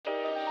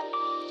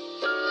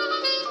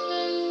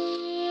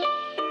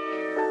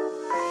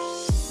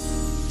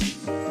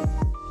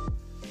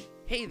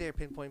Hey there,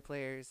 Pinpoint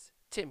Players.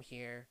 Tim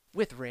here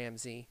with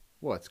Ramsey.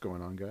 What's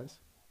going on, guys?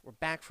 We're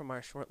back from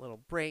our short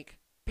little break,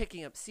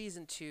 picking up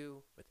Season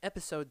 2 with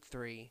Episode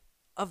 3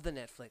 of the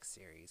Netflix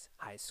series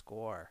High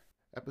Score.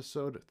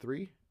 Episode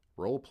 3,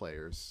 Role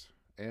Players.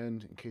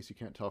 And in case you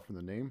can't tell from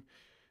the name,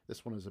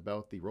 this one is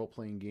about the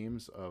role-playing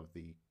games of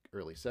the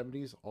early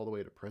 70s all the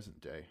way to present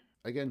day.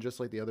 Again,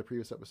 just like the other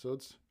previous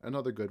episodes,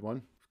 another good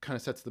one. Kind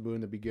of sets the mood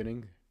in the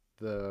beginning.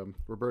 The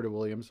Roberta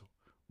Williams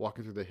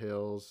walking through the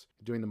hills,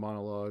 doing the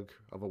monologue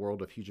of a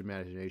world of huge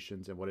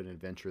imaginations and what an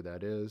adventure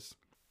that is.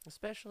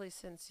 Especially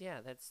since,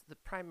 that's the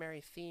primary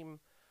theme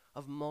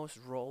of most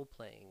role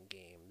playing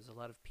games. A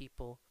lot of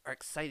people are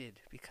excited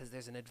because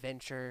there's an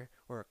adventure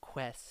or a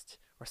quest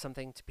or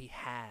something to be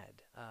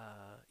had.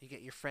 You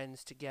get your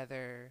friends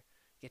together,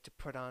 you get to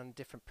put on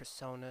different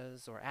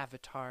personas or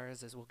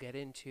avatars, as we'll get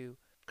into.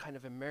 Kind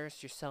of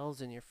immerse yourselves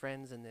and your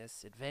friends in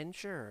this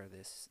adventure,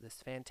 this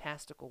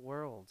fantastical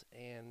world.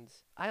 And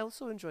I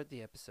also enjoyed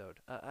the episode.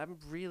 I'm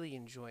really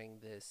enjoying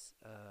this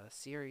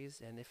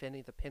series, and if any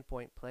of the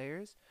Pinpoint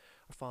players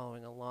are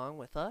following along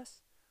with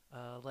us,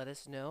 let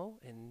us know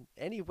in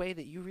any way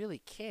that you really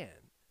can.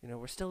 You know,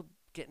 we're still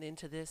getting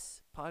into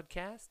this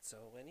podcast,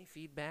 so any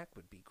feedback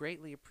would be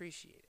greatly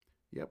appreciated.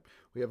 Yep,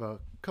 we have a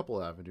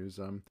couple avenues.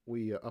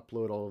 We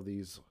upload all of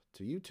these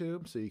to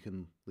YouTube, so you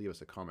can leave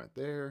us a comment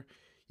there.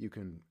 You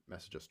can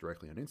message us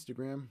directly on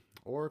Instagram,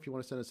 or if you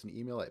want to send us an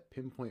email at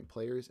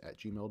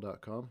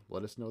pinpointplayers@gmail.com,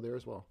 let us know there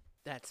as well.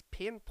 That's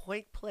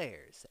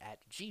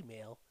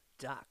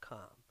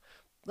pinpointplayers@gmail.com.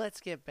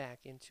 Let's get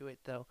back into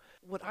it, though.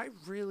 What I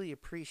really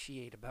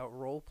appreciate about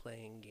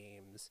role-playing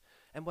games,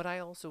 and what I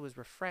also was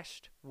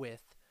refreshed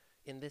with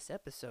in this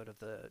episode of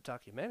the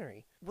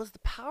documentary, was the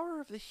power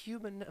of the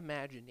human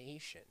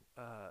imagination.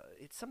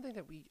 It's something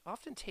that we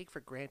often take for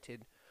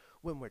granted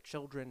when we're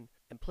children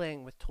and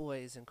playing with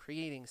toys and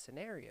creating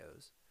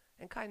scenarios,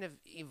 and kind of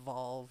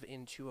evolve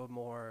into a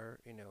more,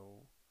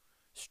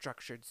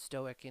 structured,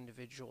 stoic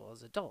individual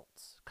as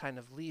adults, kind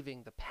of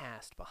leaving the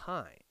past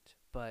behind.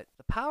 But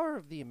the power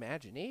of the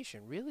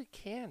imagination really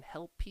can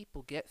help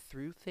people get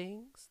through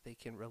things. They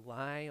can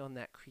rely on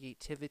that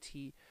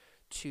creativity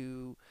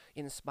to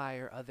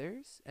inspire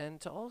others and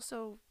to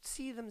also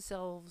see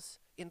themselves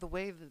in the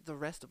way that the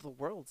rest of the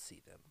world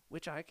see them,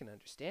 which I can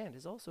understand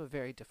is also a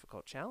very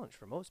difficult challenge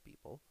for most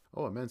people.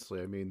 Oh,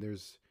 immensely. I mean,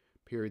 there's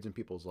periods in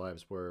people's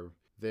lives where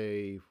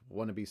they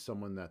want to be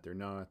someone that they're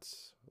not,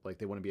 like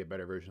they want to be a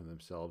better version of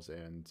themselves,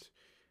 and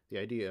the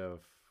idea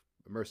of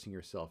immersing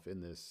yourself in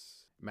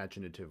this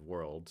imaginative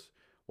world,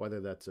 whether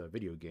that's a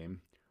video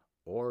game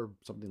or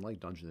something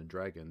like Dungeons and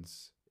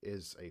Dragons,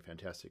 is a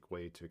fantastic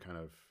way to kind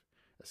of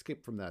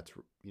escape from that,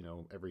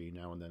 every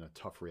now and then a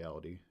tough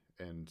reality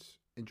and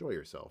enjoy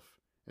yourself.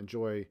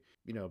 Enjoy,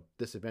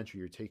 this adventure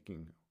you're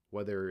taking,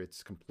 whether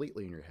it's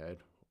completely in your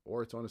head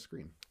or it's on a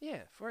screen.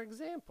 Yeah, for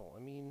example,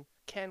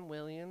 Ken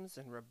Williams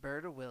and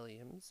Roberta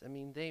Williams,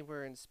 they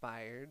were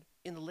inspired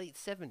in the late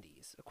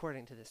 70s,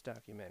 according to this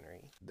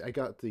documentary. I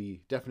got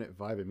the definite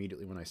vibe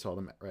immediately when I saw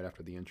them right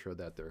after the intro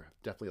that they're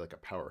definitely like a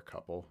power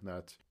couple.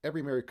 That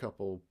every married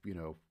couple,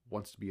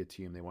 wants to be a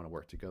team. They want to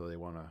work together. They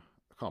want to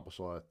accomplish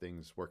a lot of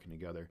things working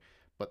together.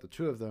 But the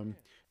two of them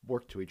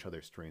work to each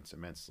other's strengths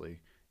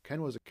immensely.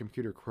 Ken was a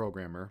computer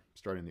programmer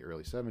starting in the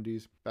early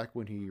 70s, back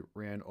when he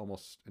ran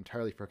almost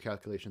entirely for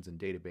calculations in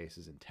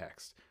databases and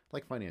text,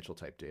 like financial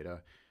type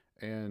data.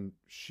 And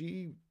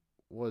she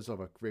was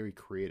of a very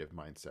creative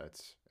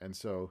mindset. And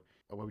so,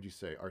 what would you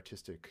say,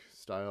 artistic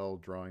style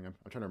drawing? I'm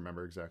trying to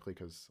remember exactly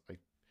because I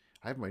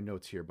have my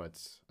notes here, but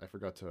I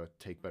forgot to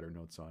take better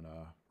notes on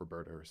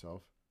Roberta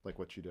herself, like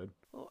what she did.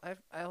 Well,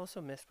 I also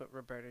missed what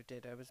Roberta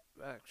did. I was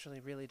actually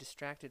really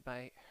distracted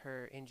by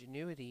her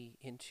ingenuity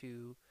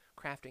into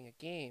crafting a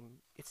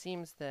game. It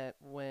seems that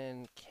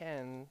when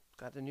Ken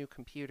got the new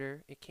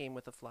computer, it came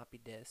with a floppy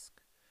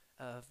disk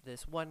of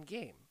this one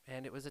game,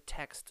 and it was a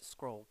text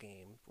scroll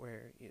game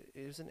where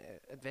it was an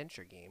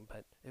adventure game,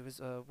 but it was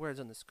words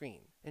on the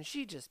screen. And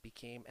she just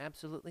became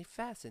absolutely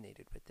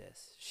fascinated with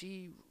this.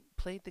 She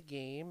played the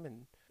game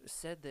and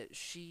said that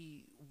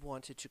she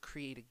wanted to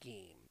create a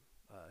game.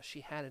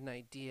 She had an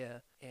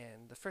idea,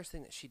 and the first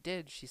thing that she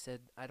did, she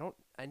said, I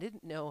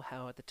didn't know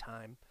how at the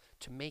time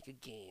to make a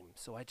game,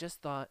 so I just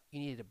thought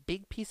you needed a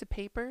big piece of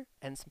paper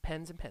and some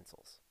pens and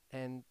pencils.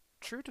 And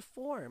true to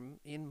form,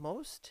 in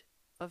most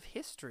of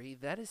history,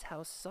 that is how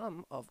it's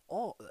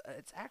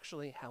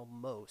actually how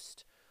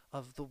most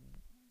of the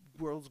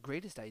world's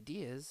greatest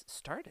ideas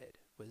started,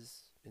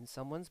 was in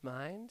someone's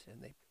mind,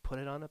 and they put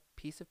it on a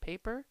piece of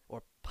paper,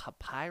 or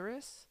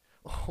papyrus,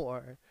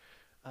 or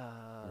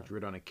Drew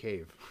it on a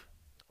cave.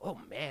 Oh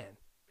man,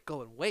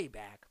 going way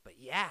back, but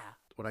yeah.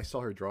 When I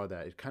saw her draw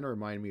that, it kind of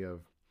reminded me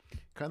of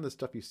kind of the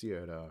stuff you see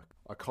at a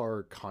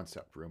car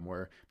concept room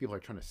where people are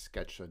trying to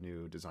sketch a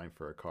new design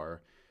for a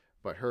car.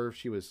 But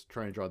she was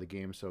trying to draw the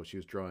game, so she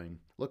was drawing,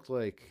 looked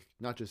like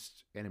not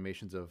just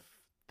animations of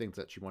things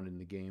that she wanted in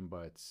the game,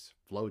 but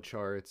flow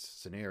charts,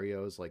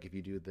 scenarios, like if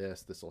you do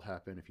this, this will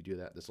happen. If you do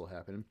that, this will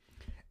happen.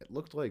 It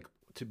looked like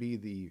to be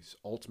the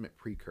ultimate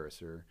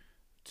precursor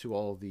to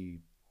all the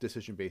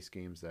decision-based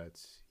games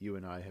that you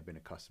and I have been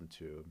accustomed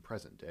to in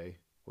present day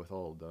with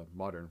all the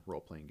modern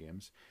role-playing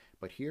games.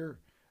 But here,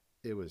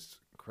 it was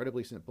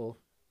incredibly simple.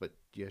 But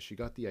yeah, she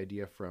got the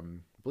idea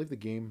from, I believe the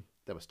game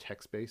that was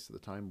text-based at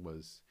the time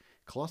was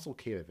Colossal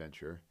Cave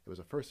Adventure. It was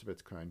a first of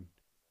its kind,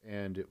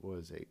 and it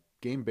was a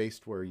game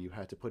based where you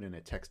had to put in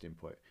a text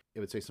input. It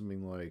would say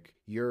something like,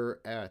 "You're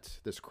at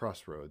this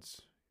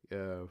crossroads,"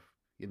 and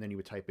then you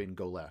would type in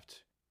 "go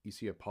left." You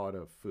see a pot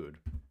of food,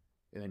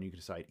 and then you could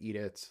decide eat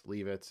it,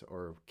 leave it,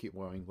 or keep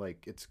going.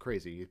 Like, it's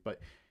crazy, but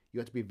you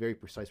have to be very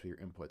precise with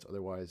your inputs.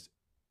 Otherwise,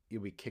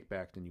 you'd be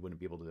kickbacked and you wouldn't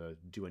be able to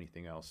do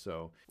anything else.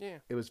 So Yeah.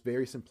 it was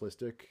very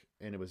simplistic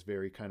and it was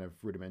very kind of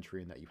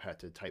rudimentary in that you had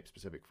to type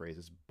specific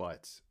phrases,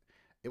 but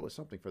it was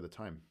something for the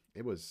time.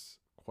 It was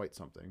quite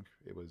something.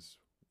 It was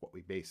what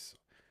we base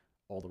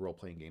all the role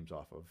playing games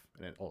off of,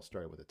 and it all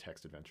started with a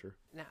text adventure.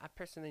 Now, I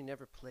personally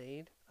never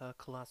played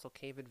Colossal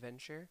Cave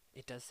Adventure.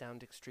 It does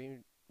sound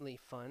extremely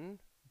fun,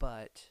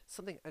 but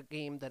a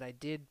game that I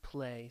did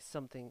play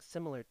something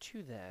similar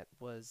to that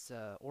was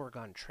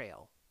Oregon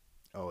Trail.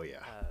 Oh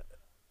yeah, Uh,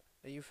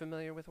 are you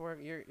familiar with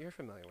Oregon? You're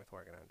familiar with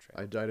Oregon Trail.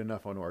 I died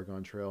enough on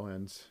Oregon Trail,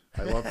 and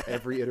I love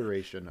every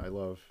iteration. I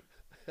love,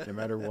 no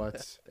matter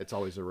what, it's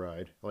always a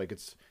ride. Like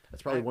it's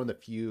probably I- one of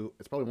the few.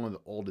 It's probably one of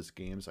the oldest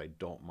games I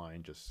don't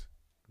mind just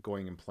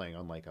going and playing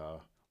on like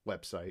a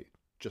website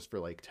just for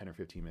like 10 or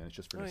 15 minutes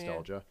just for Oh, yeah.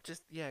 nostalgia.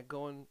 Just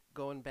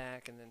going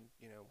back and then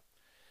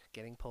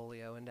getting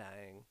polio and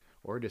dying.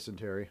 Or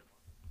dysentery,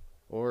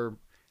 or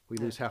we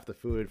lose half the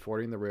food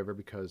fording the river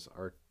because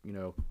our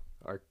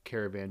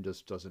caravan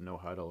just doesn't know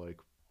how to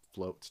like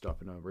float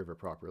stuff in a river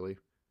properly.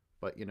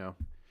 But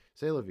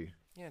c'est la vie.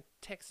 Yeah,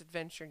 text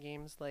adventure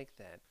games like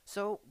that.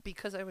 So,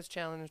 because I was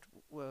challenged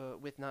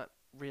with not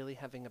really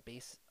having a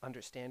base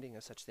understanding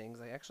of such things,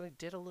 I actually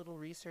did a little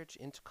research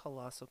into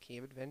Colossal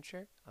Cave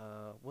Adventure.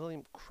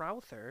 William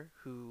Crowther,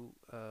 who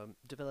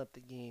developed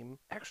the game,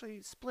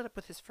 actually split up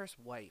with his first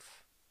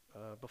wife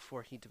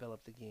before he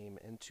developed the game,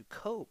 and to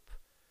cope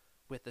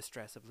with the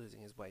stress of losing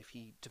his wife,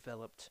 he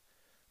developed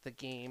the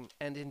game,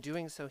 and in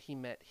doing so, he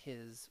met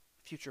his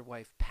future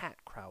wife,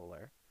 Pat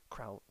Crowther.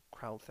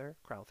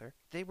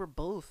 They were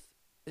both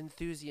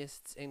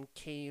enthusiasts in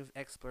cave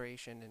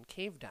exploration and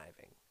cave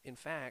diving. In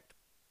fact,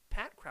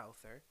 Pat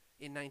Crowther,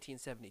 in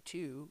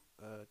 1972,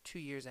 2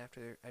 years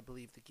after I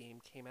believe the game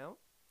came out,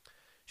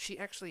 she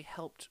actually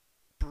helped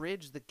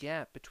bridge the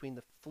gap between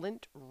the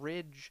Flint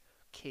Ridge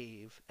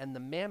Cave and the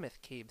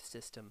Mammoth Cave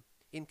system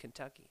in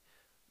Kentucky,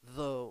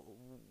 the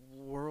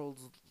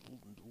world's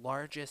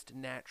largest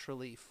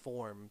naturally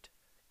formed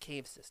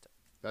cave system.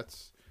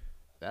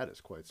 That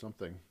is quite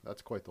something.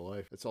 That's quite the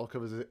life. It's all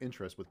because of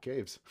interest with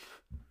caves.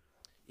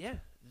 Yeah,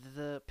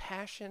 the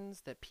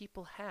passions that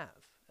people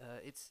have.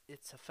 It's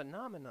a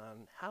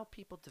phenomenon how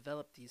people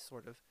develop these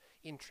sort of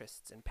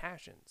interests and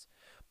passions.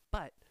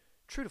 But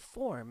true to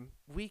form,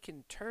 we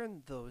can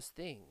turn those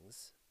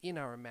things in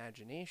our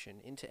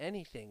imagination into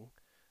anything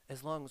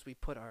as long as we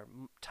put our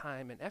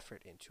time and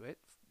effort into it.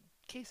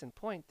 Case in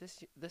point,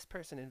 this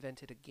person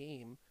invented a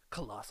game,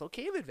 Colossal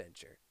Cave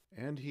Adventure.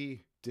 And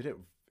he did it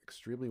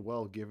extremely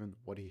well given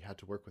what he had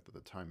to work with at the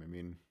time. I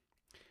mean,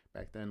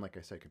 back then, like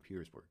I said,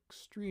 computers were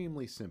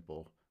extremely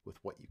simple with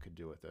what you could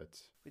do with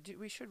it.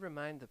 We should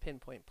remind the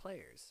Pinpoint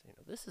players,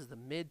 this is the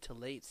mid to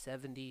late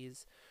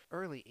 70s,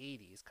 early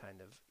 80s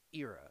kind of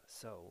era.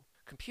 So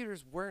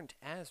computers weren't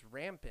as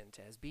rampant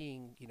as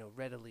being,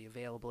 readily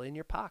available in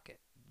your pocket.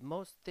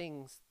 Most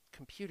things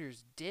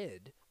computers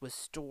did was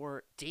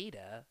store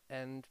data,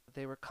 and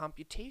they were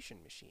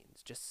computation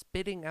machines, just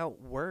spitting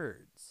out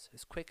words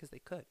as quick as they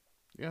could.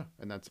 Yeah,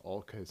 and that's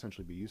all could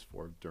essentially be used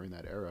for during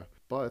that era.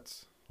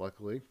 But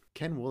luckily,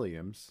 Ken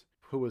Williams,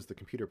 who was the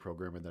computer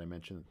programmer that we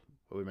mentioned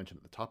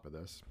at the top of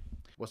this,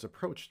 was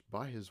approached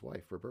by his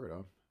wife,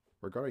 Roberta,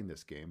 regarding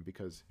this game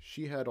because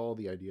she had all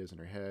the ideas in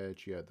her head.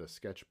 She had the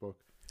sketchbook.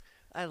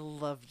 I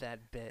love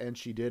that bit. And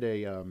she did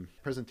a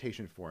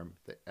presentation for him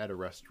at a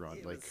restaurant,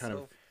 It like was kind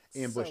so- of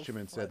ambushed so him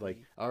and said, like,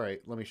 funny. all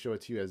right, let me show it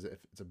to you as if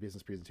it's a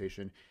business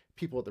presentation.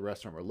 People at the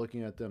restaurant were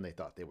looking at them. They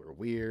thought they were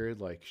weird.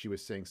 Like, she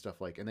was saying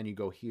stuff like, and then you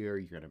go here,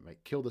 you're going to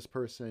kill this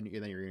person.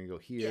 And then you're going to go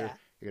here. Yeah.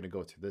 You're going to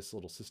go to this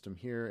little system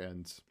here.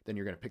 And then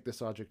you're going to pick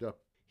this object up.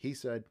 He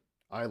said,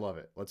 I love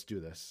it. Let's do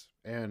this.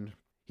 And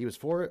he was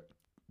for it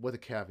with a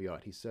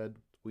caveat. He said,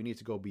 we need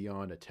to go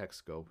beyond a text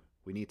scope.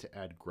 We need to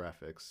add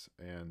graphics.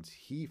 And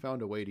he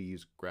found a way to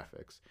use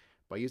graphics.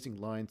 By using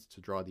lines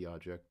to draw the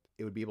object,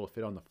 it would be able to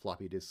fit on the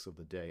floppy disks of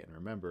the day. And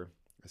remember,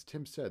 as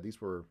Tim said,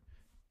 these were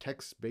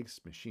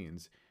text-based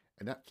machines,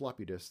 and that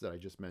floppy disk that I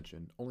just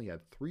mentioned only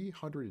had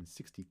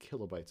 360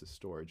 kilobytes of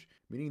storage,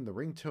 meaning the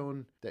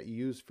ringtone that you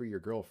use for your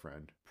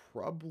girlfriend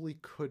probably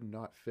could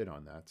not fit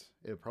on that.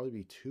 It would probably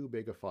be too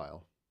big a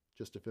file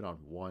just to fit on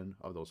one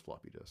of those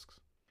floppy disks.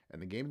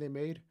 And the game they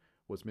made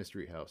was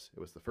Mystery House. It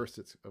was the first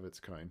of its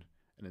kind.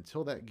 And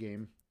until that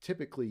game,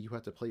 typically you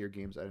had to play your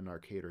games at an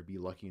arcade or be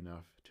lucky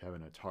enough to have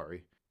an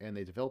Atari. And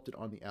they developed it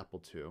on the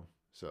Apple II.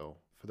 So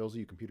for those of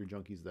you computer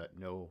junkies that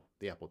know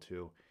the Apple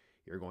II,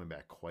 you're going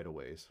back quite a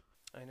ways.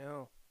 I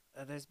know.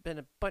 There's been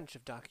a bunch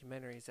of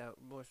documentaries out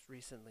most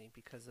recently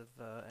because of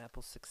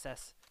Apple's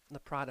success in the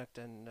product,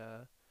 and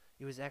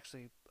it was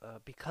actually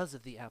because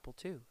of the Apple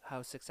II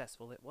how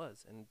successful it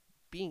was, and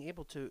being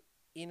able to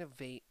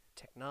innovate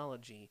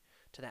technology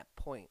to that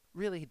point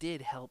really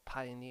did help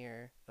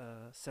pioneer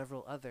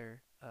several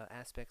other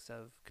aspects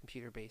of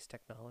computer-based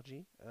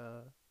technology.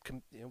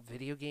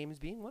 Video games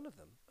being one of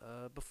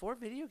them. Before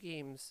video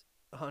games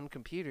on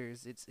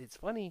computers, it's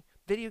funny.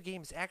 Video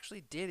games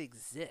actually did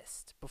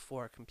exist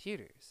before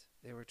computers.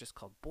 They were just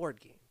called board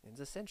games.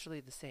 It's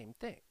essentially the same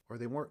thing. Or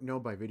they weren't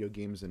known by video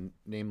games and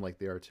named like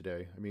they are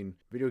today. I mean,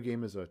 video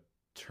game is a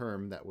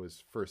term that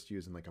was first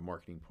used in like a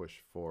marketing push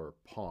for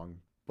Pong,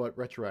 but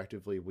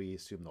retroactively we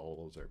assume the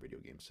old are video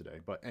games today.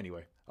 But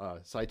anyway,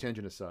 side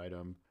tangent aside,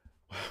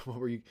 what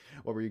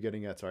were you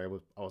getting at? Sorry,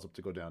 I was up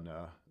to go down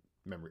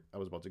memory. I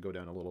was about to go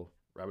down a little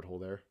rabbit hole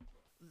there.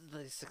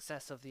 The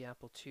success of the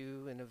Apple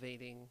II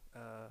innovating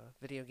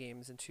video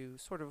games into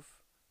sort of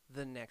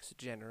the next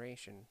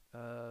generation.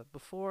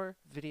 Before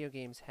video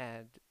games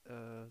had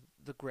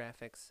the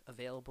graphics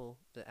available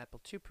that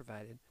Apple II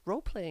provided,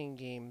 role-playing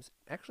games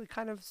actually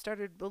kind of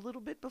started a little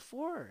bit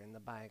before in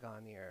the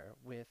bygone era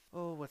with,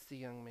 what's the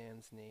young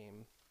man's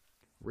name?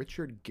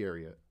 Richard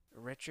Garriott.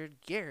 Richard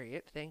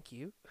Garriott, thank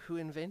you, who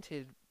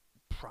invented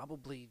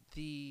probably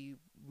the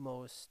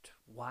most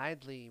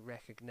widely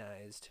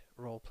recognized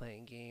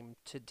role-playing game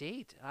to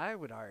date, I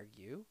would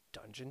argue,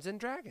 Dungeons and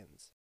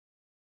Dragons.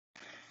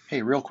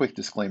 Hey, real quick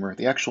disclaimer.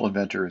 The actual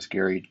inventor is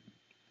Gary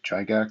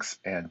Gygax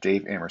and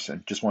Dave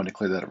Emerson. Just wanted to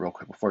clear that up real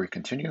quick before we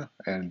continue,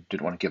 and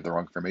didn't want to give the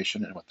wrong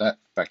information. And with that,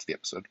 back to the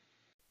episode.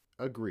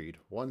 Agreed,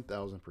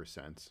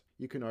 1000%.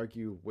 You can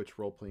argue which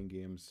role-playing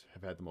games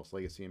have had the most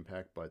legacy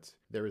impact, but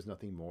there is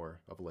nothing more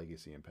of a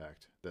legacy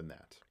impact than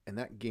that. And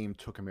that game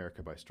took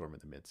America by storm in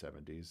the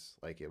mid-70s.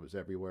 Like, it was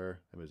everywhere.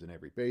 It was in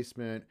every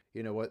basement.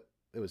 You know what?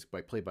 It was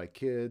played by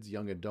kids,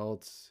 young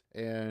adults,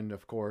 and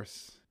of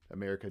course,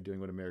 America doing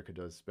what America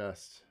does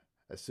best,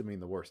 assuming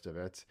the worst of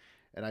it.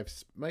 And I've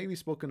maybe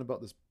spoken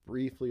about this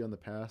briefly on the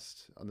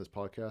past on this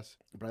podcast,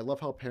 but I love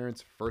how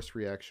parents' first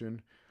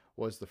reaction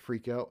was the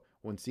freak out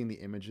when seeing the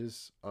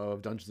images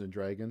of Dungeons and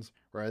Dragons,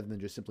 rather than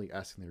just simply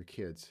asking their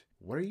kids,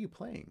 "What are you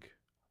playing?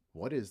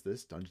 What is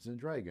this Dungeons and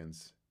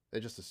Dragons?" They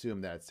just assume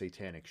that it's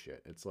satanic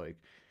shit. It's like,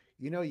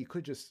 you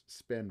could just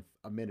spend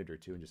a minute or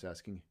two and just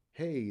asking,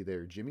 "Hey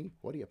there, Jimmy,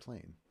 what are you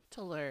playing?"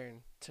 To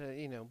learn,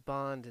 to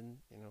bond and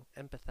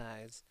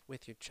empathize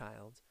with your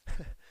child.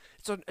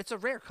 It's a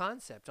rare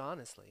concept,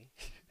 honestly.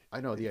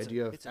 I know the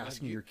idea of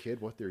asking your kid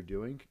what they're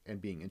doing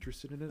and being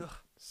interested in it.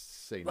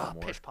 Say no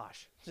more. Pish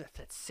posh.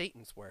 That's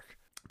Satan's work.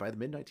 By the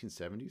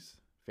mid-1970s,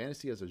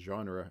 fantasy as a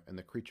genre and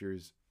the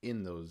creatures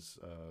in those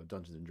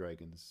Dungeons and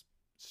Dragons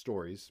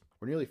stories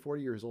were nearly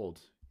 40 years old,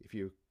 if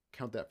you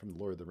count that from the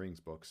Lord of the Rings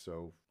books.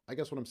 So I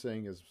guess what I'm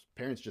saying is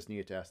parents just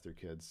needed to ask their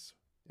kids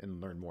and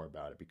learn more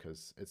about it,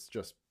 because it's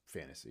just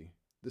fantasy.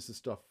 This is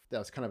stuff that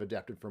was kind of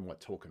adapted from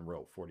what Tolkien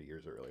wrote 40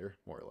 years earlier,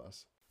 more or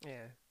less.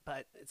 Yeah,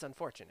 but it's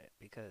unfortunate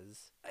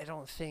because I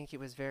don't think it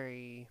was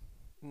very...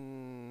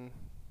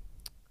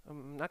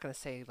 I'm not going to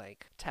say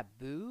like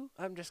taboo.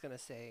 I'm just going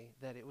to say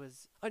that it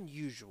was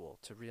unusual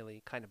to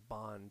really kind of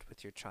bond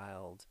with your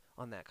child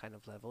on that kind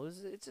of level.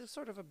 It's a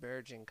sort of a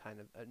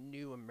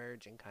new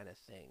emerging kind of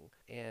thing.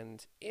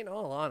 And in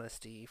all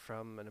honesty,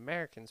 from an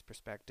American's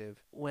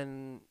perspective,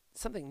 when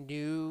something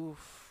new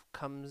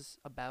comes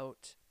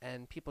about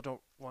and people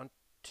don't want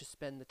to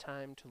spend the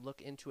time to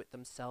look into it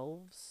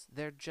themselves,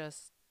 they're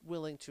just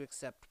willing to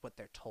accept what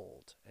they're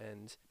told.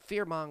 And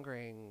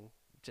fear-mongering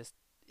just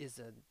is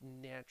a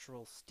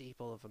natural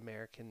staple of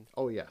American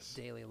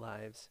daily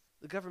lives.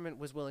 The government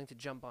was willing to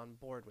jump on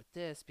board with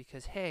this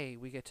because, hey,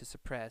 we get to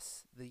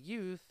suppress the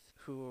youth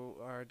who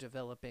are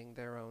developing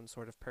their own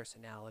sort of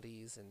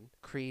personalities and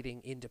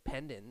creating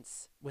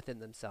independence within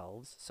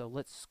themselves. So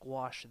let's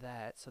squash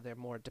that so they're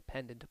more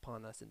dependent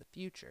upon us in the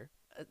future.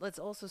 Let's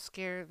also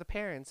scare the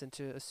parents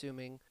into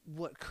assuming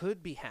what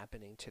could be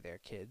happening to their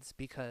kids,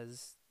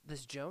 because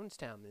this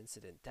Jonestown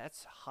incident,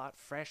 that's hot,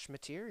 fresh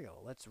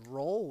material. Let's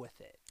roll with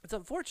it. It's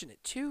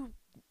unfortunate, too,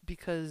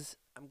 because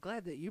I'm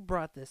glad that you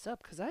brought this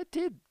up, because I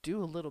did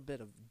do a little bit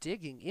of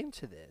digging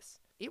into this.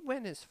 It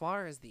went as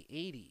far as the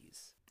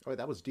 80s. Oh,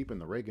 that was deep in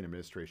the Reagan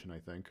administration, I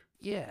think.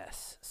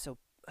 Yes. So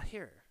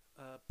here,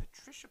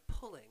 Patricia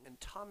Pulling and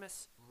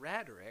Thomas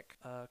Raderick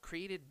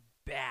created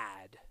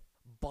BAD,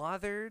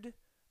 Bothered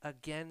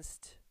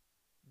Against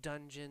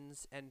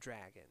Dungeons and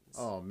Dragons.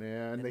 Oh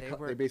man,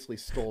 they basically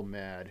stole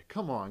MAD.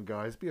 Come on,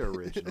 guys, be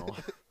original.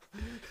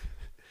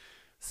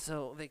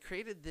 So they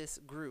created this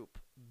group,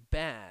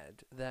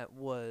 BAD, that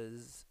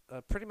was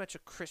pretty much a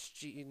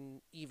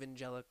Christian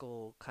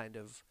evangelical kind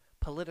of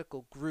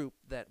political group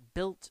that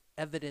built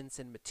evidence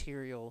and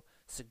material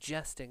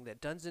suggesting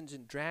that Dungeons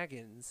and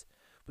Dragons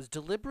was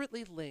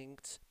deliberately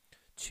linked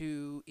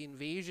to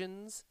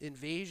invasions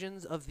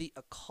of the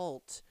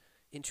occult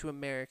into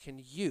American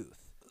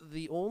youth.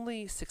 The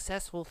only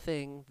successful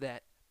thing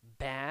that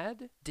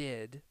BAD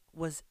did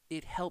was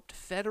it helped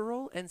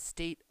federal and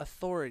state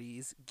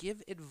authorities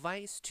give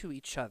advice to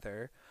each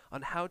other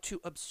on how to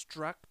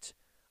obstruct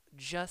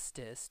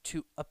justice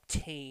to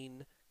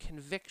obtain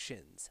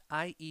convictions,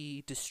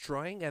 i.e.,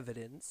 destroying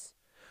evidence,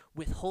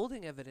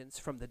 withholding evidence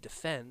from the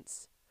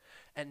defense,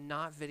 and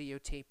not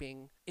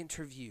videotaping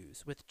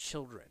interviews with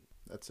children.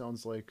 That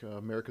sounds like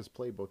America's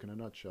playbook in a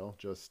nutshell.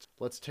 Just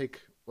let's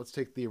take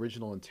the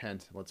original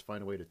intent and let's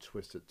find a way to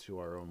twist it to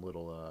our own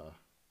little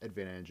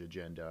advantage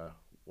agenda,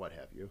 what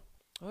have you.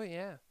 Oh,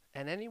 yeah.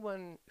 And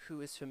anyone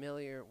who is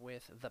familiar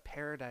with the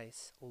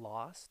Paradise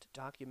Lost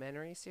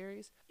documentary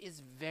series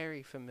is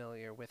very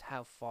familiar with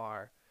how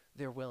far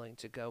they're willing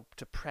to go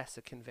to press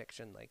a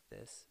conviction like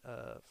this.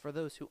 For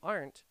those who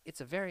aren't, it's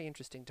a very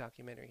interesting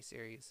documentary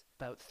series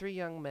about 3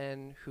 young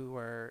men who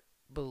are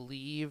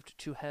believed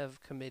to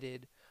have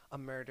committed a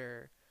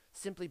murder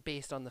simply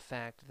based on the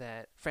fact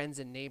that friends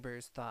and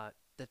neighbors thought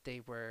that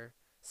they were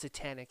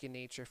satanic in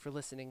nature for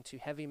listening to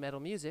heavy metal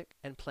music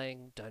and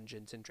playing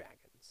Dungeons and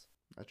Dragons.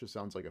 That just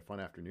sounds like a fun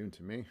afternoon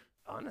to me.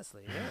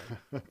 Honestly,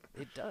 yeah,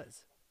 it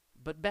does.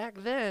 But back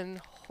then,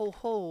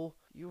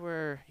 you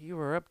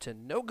were up to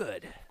no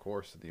good. Of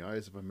course, in the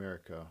eyes of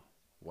America,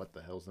 what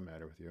the hell's the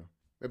matter with you?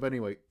 But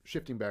anyway,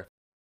 shifting back,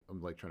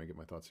 I'm like trying to get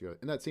my thoughts together.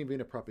 In that same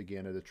vein of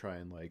propaganda to try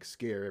and like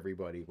scare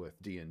everybody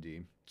with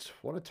D&D,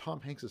 one of Tom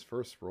Hanks's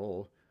first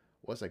role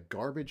was a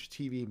garbage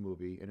TV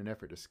movie in an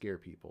effort to scare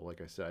people,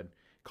 like I said,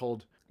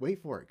 called,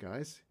 wait for it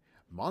guys,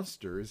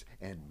 Monsters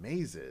and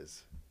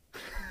Mazes.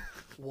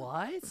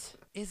 What?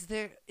 Is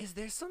there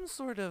some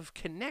sort of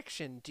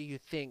connection, do you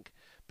think,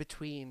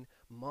 between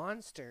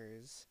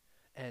monsters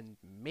and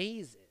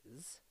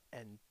mazes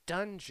and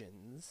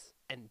dungeons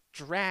and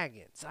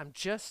dragons? I'm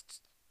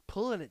just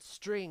pulling at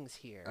strings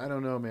here. I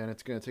don't know, man.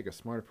 It's going to take a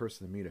smarter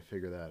person than me to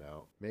figure that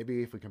out.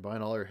 Maybe if we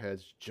combine all our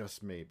heads,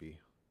 just maybe,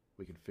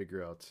 we can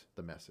figure out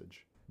the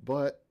message.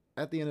 But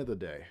at the end of the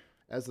day,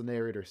 as the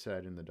narrator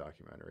said in the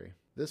documentary,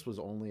 this was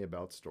only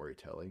about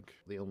storytelling,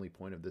 the only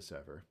point of this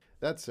ever.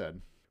 That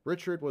said,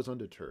 Richard was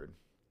undeterred.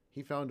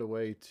 He found a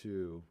way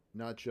to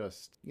not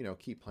just,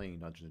 keep playing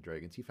Dungeons &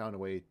 Dragons. He found a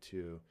way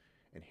to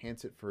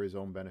enhance it for his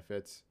own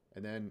benefits.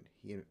 And then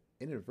he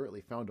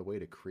inadvertently found a way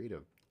to create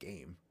a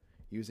game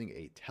using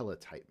a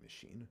teletype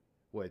machine,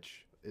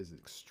 which is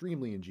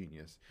extremely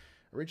ingenious.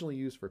 Originally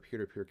used for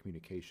peer-to-peer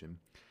communication,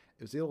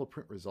 it was able to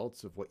print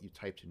results of what you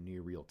typed in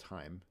near real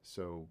time.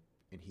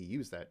 And he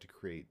used that to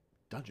create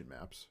dungeon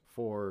maps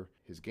for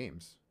his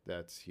games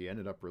that he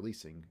ended up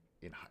releasing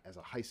as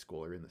a high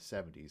schooler in the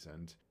 70s,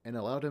 and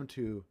allowed him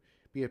to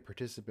be a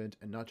participant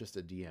and not just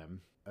a DM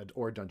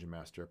or a dungeon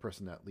master, a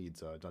person that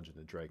leads a Dungeons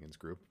and Dragons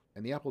group.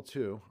 And the Apple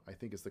II, I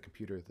think, is the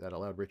computer that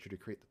allowed Richard to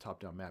create the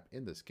top-down map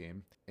in this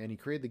game. And he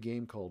created the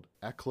game called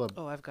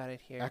Oh, I've got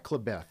it here.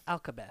 Aklabeth.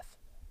 Alcabeth.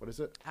 What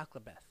is it?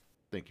 Alcabeth.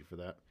 Thank you for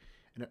that.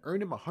 And it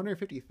earned him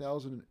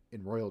 $150,000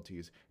 in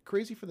royalties.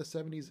 Crazy for the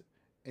 70s,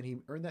 and he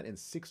earned that in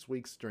 6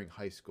 weeks during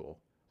high school.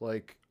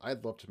 Like,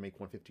 I'd love to make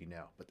 150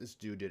 now, but this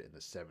dude did it in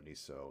the 70s,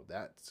 so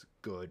that's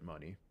good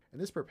money.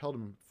 And this propelled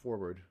him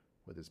forward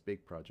with his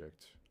big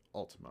project,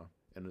 Ultima.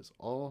 And it's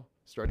all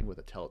starting with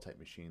a teletype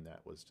machine that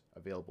was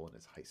available in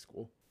his high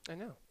school. I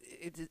know.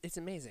 It's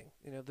amazing.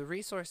 The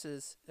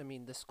resources,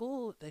 the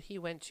school that he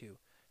went to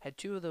had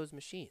 2 of those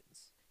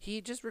machines. He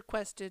just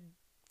requested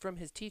from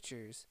his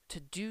teachers to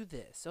do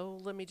this. Oh,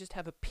 let me just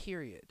have a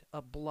period,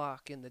 a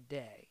block in the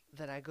day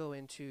that I go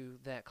into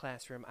that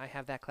classroom. I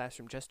have that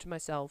classroom just to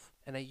myself,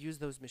 and I use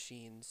those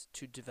machines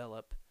to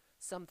develop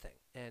something.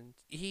 And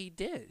he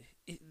did.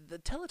 The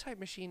teletype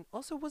machine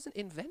also wasn't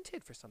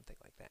invented for something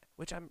like that,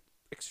 which I'm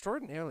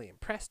extraordinarily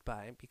impressed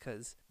by,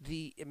 because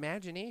the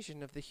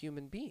imagination of the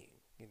human being,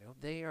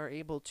 they are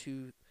able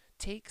to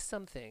take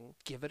something,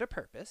 give it a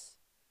purpose,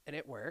 and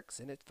it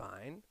works, and it's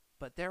fine.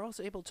 But they're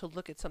also able to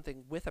look at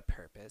something with a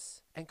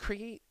purpose and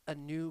create a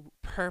new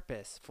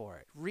purpose for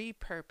it,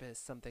 repurpose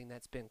something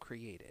that's been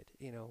created.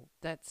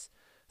 That's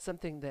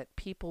something that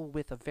people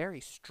with a very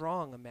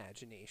strong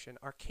imagination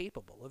are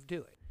capable of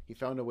doing. He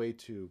found a way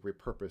to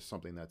repurpose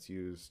something that's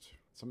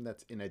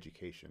in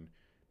education,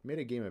 made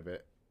a game of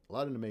it,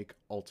 allowed him to make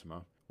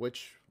Ultima,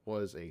 which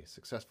was a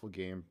successful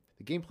game.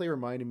 The gameplay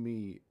reminded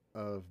me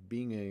of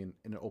being in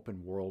an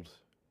open world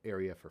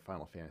area for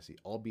Final Fantasy,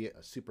 albeit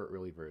a super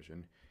early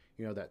version.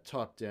 That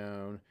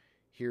top-down,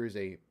 here's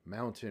a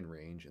mountain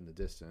range in the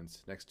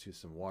distance next to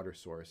some water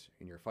source,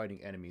 and you're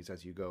fighting enemies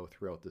as you go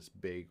throughout this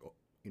big,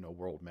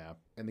 world map.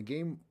 And the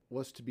game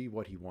was to be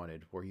what he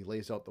wanted, where he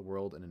lays out the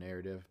world in a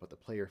narrative, but the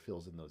player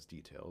fills in those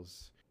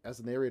details. As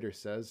the narrator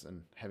says,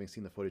 and having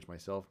seen the footage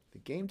myself, the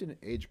game didn't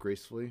age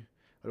gracefully,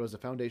 but it was the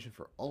foundation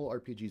for all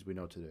RPGs we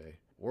know today.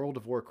 World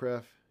of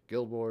Warcraft,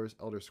 Guild Wars,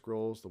 Elder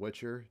Scrolls, The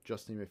Witcher,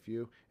 just to name a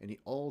few, and he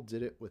all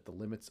did it with the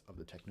limits of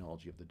the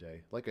technology of the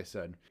day. Like I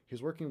said, he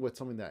was working with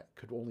something that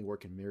could only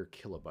work in mere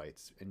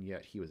kilobytes, and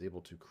yet he was able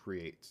to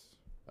create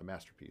a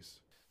masterpiece.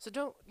 So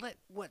don't let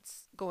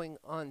what's going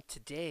on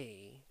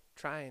today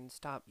try and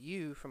stop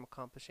you from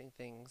accomplishing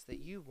things that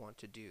you want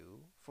to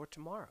do for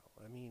tomorrow.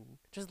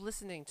 Just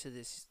listening to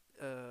this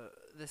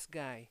this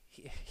guy,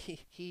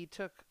 he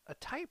took a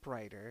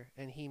typewriter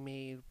and he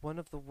made one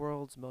of the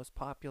world's most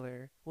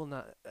popular, well,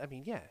 not, I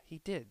mean, yeah, he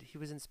did. He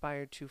was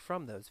inspired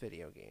from those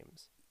video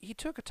games. He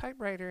took a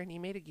typewriter and he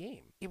made a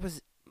game. It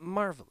was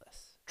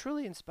marvelous.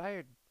 Truly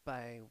inspired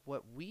by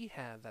what we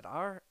have at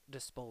our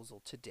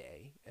disposal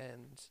today,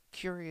 and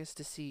curious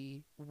to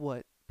see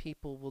what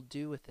people will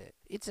do with it.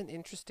 It's an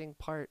interesting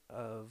part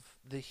of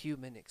the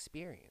human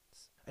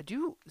experience. I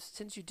do,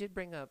 since you did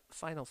bring up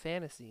Final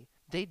Fantasy,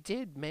 they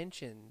did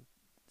mention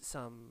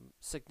some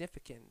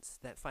significance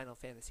that Final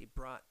Fantasy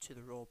brought to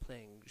the role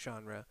playing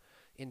genre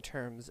in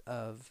terms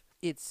of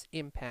its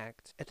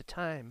impact at the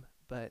time,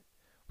 but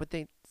what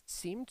they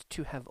seemed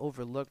to have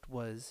overlooked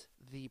was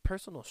the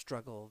personal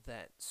struggle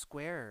that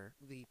Square,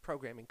 the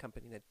programming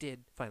company that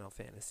did Final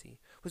Fantasy,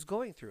 was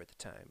going through at the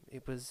time.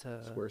 It was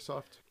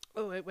Squaresoft.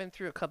 Oh, it went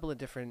through a couple of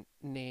different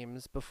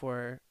names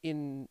before.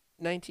 In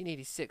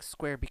 1986,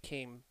 Square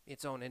became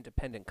its own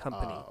independent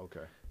company. Ah,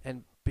 okay.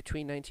 And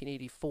between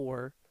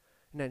 1984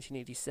 and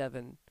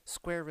 1987,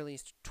 Square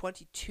released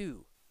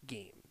 22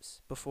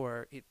 games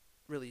before it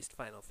released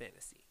Final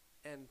Fantasy.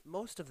 And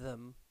most of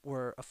them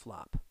were a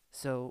flop.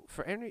 So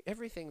for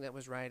everything that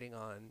was riding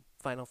on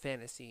Final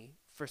Fantasy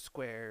for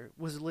Square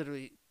was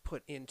literally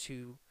put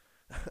into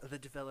the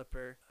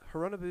developer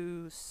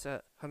Hironobu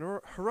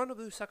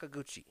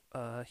Sakaguchi.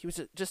 He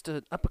was just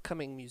an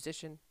up-and-coming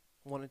musician,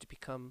 wanted to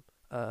become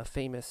a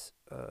famous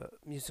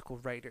musical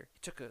writer.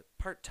 He took a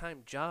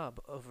part-time job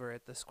over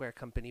at the Square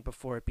Company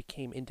before it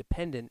became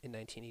independent in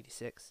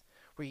 1986,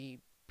 where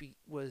he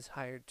was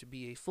hired to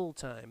be a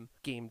full-time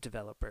game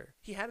developer.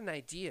 He had an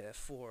idea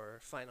for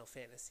Final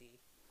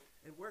Fantasy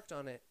and worked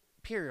on it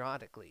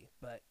periodically,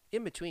 but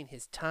in between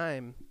his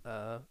time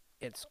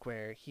at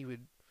Square, he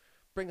would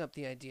bring up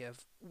the idea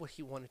of what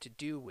he wanted to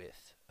do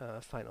with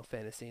Final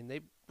Fantasy, and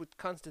they would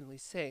constantly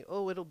say,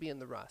 "Oh, it'll be in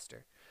the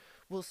roster.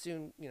 We'll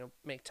soon,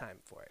 make time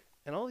for it."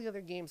 And all the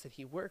other games that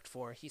he worked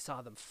for, he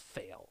saw them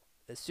fail.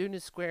 As soon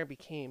as Square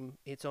became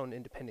its own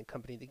independent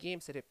company, the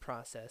games that it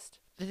processed,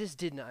 they just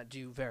did not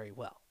do very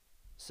well.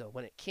 So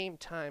when it came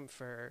time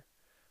for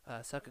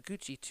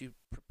Sakaguchi to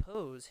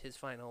propose his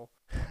final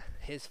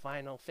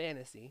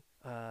fantasy,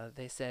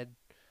 they said,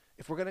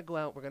 "If we're gonna go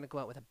out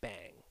with a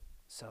bang.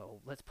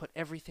 So let's put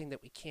everything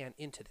that we can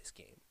into this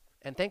game."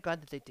 And thank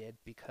God that they did,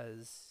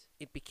 because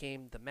it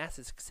became the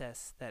massive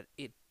success that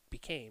it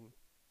became,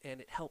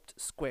 and it helped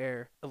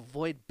Square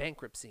avoid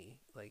bankruptcy,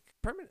 like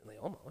permanently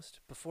almost,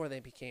 before they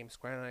became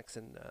Square Enix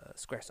and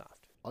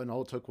Squaresoft. And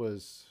all it took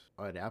was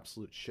an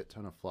absolute shit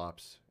ton of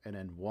flops and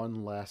then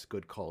one last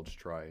good college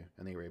try,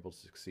 and they were able to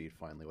succeed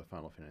finally with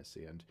Final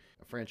Fantasy. And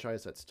a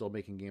franchise that's still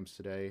making games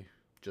today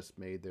just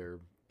made their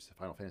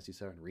Final Fantasy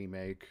VII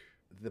remake.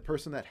 The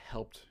person that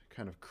helped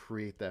kind of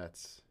create that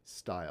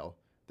style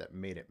that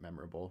made it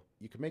memorable.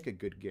 You can make a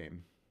good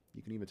game,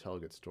 you can even tell a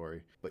good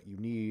story, but you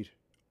need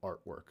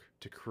artwork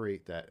to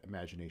create that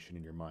imagination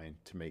in your mind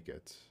to make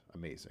it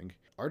amazing.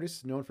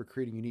 Artists known for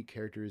creating unique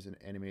characters in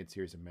animated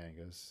series and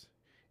mangas.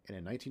 And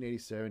in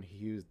 1987, he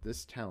used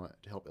this talent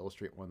to help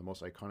illustrate one of the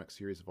most iconic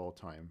series of all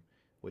time,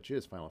 which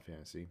is Final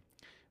Fantasy,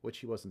 which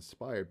he was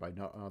inspired by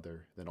none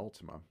other than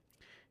Ultima.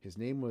 His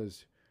name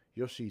was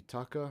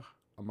Yoshitaka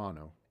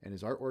Amano, and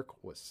his artwork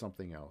was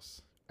something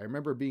else. I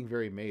remember being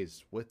very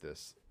amazed with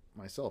this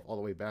myself all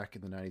the way back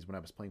in the 90s when I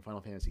was playing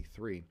Final Fantasy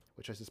III,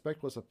 which I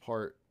suspect was a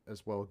part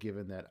as well,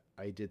 given that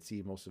I did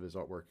see most of his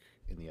artwork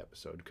in the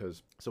episode.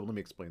 So let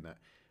me explain that.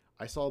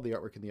 I saw the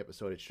artwork in the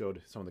episode. It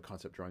showed some of the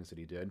concept drawings that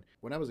he did.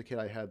 When I was a kid,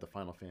 I had the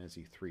Final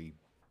Fantasy III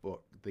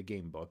book, the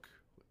game book,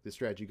 the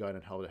strategy guide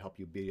on how to help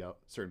you beat out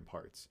certain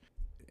parts.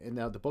 And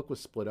now the book was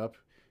split up.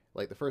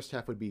 Like the first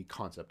half would be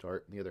concept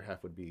art, and the other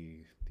half would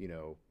be,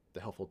 the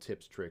helpful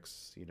tips,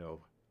 tricks,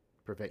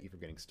 prevent you from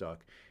getting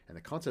stuck. And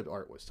the concept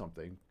art was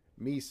something.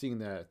 Me seeing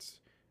that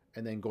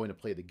and then going to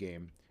play the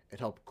game, it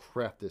helped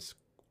craft this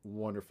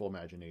wonderful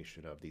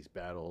imagination of these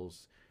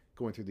battles,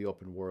 going through the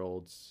open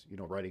worlds,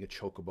 riding a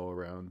chocobo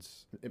around.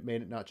 It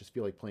made it not just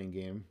feel like playing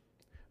game,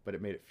 but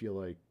it made it feel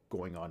like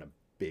going on a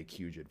big,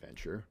 huge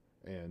adventure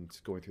and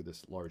going through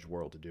this large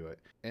world to do it.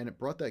 And it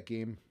brought that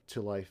game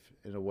to life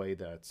in a way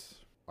that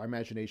our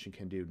imagination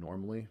can do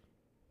normally,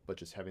 but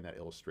just having that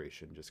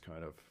illustration just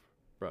kind of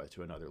brought it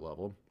to another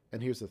level.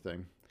 And here's the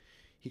thing.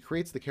 He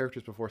creates the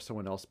characters before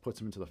someone else puts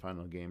them into the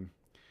final game.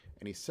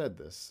 And he said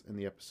this in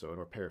the episode,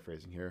 or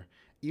paraphrasing here,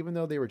 even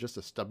though they were just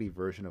a stubby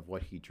version of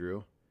what he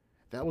drew,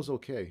 that was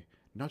okay.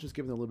 Not just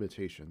given the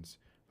limitations,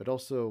 but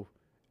also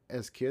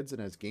as kids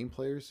and as game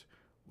players,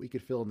 we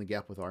could fill in the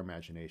gap with our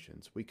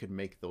imaginations. We could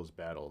make those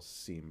battles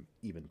seem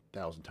even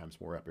 1,000 times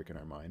more epic in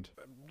our mind.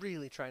 I'm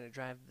really trying to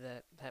drive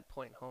that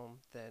point home,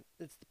 that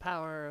it's the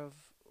power of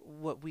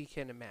what we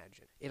can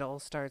imagine. It all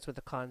starts with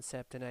a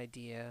concept, an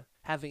idea,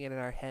 having it in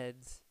our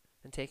heads,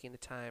 and taking the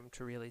time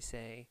to really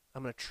say,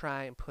 I'm going to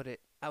try and put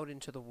it out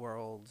into the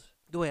world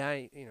the way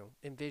I,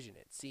 envision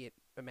it, see it,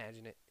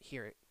 imagine it,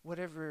 hear it.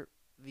 Whatever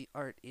the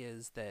art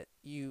is that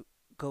you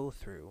go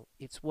through,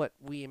 it's what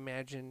we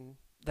imagine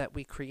that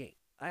we create.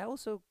 I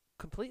also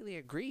completely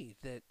agree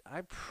that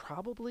I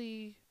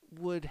probably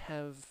would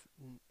have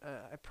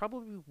I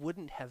probably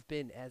wouldn't have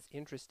been as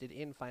interested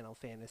in Final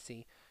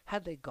Fantasy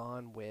had they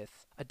gone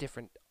with a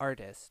different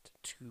artist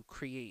to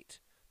create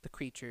the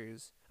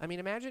creatures. I mean,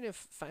 imagine if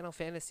Final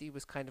Fantasy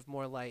was kind of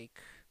more like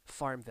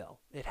Farmville.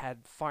 It had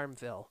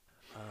Farmville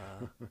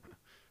uh,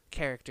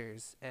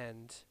 characters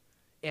and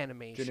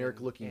animation, Generic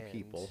looking and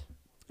people.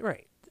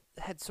 right,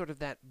 had sort of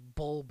that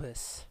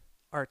bulbous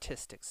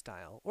artistic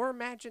style. Or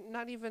imagine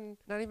not even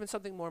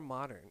something more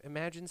modern.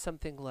 Imagine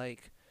something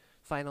like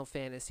Final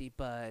Fantasy,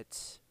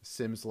 but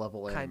Sims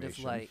level kind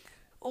animation. of like,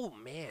 oh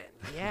man,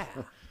 yeah.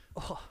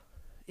 Oh,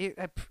 it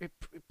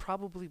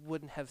probably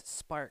wouldn't have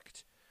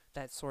sparked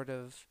that sort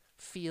of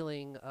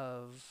feeling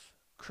of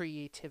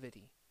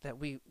creativity that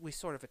we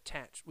sort of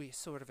attached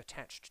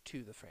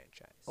to the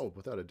franchise. Oh,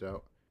 without a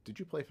doubt. Did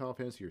you play Final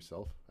Fantasy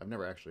yourself? I've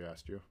never actually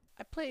asked you.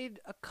 I played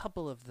a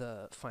couple of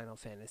the Final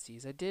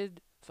Fantasies. I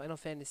did Final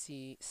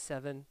Fantasy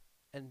 7,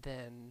 and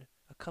then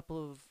a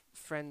couple of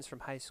friends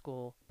from high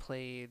school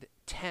played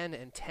 10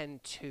 and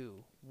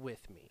 10-2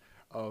 with me.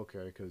 Oh,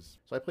 okay, because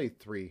so I played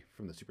 3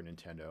 from the Super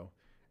Nintendo,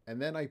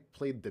 and then I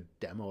played the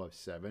demo of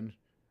 7,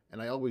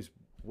 and I always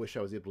wish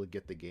I was able to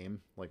get the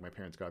game, like my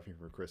parents got me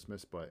for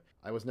Christmas, but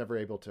I was never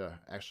able to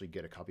actually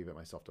get a copy of it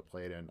myself to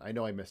play it, and I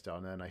know I missed out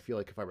on that, and I feel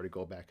like if I were to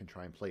go back and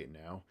try and play it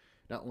now,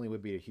 not only would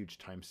it be a huge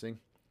time sink,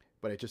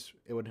 but it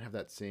wouldn't have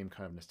that same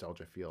kind of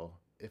nostalgia feel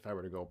if I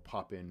were to go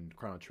pop in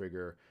Chrono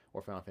Trigger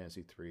or Final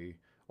Fantasy 3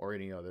 or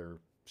any other,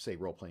 say,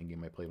 role-playing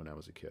game I played when I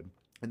was a kid.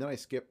 And then I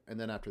skip, and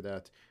then after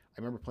that,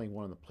 I remember playing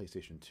one on the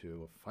PlayStation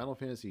 2 of Final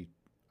Fantasy,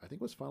 I think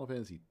it was Final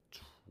Fantasy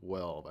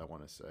 12, I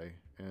want to say.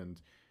 And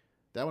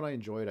that one I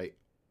enjoyed. I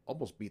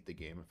almost beat the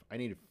game. I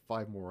needed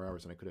 5 more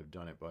hours and I could have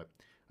done it, but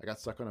I got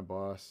stuck on a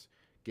boss,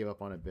 gave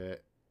up on a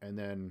bit, and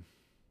then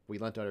we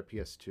lent out our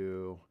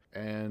PS2,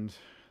 and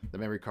the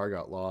memory card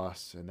got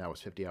lost, and that was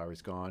 50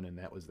 hours gone, and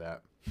that was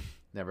that.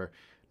 Never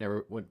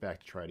went back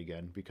to try it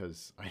again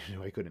because I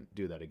knew I couldn't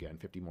do that again.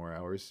 50 more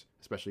hours,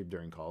 especially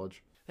during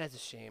college. That's a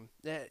shame.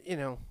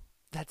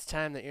 That's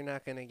time that you're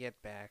not going to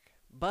get back.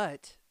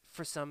 But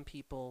for some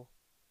people,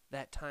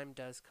 that time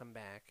does come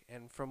back.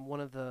 And from one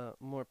of the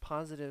more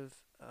positive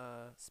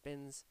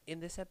spins in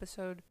this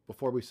episode,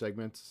 Before we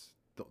segments,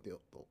 the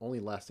only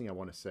last thing I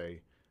want to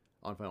say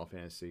on Final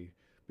Fantasy,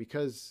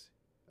 because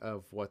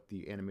of what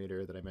the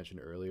animator that I mentioned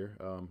earlier,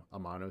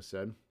 Amano,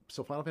 said.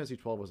 So Final Fantasy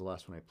 12 was the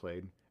last one I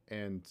played,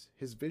 and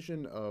his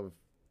vision of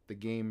the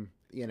game,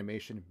 the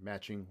animation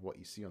matching what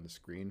you see on the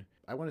screen,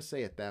 I want to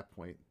say at that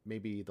point,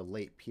 maybe the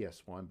late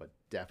PS1, but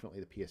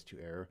definitely the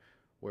PS2 era,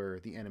 where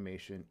the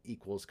animation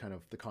equals kind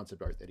of the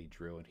concept art that he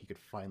drew, and he could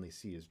finally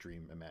see his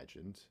dream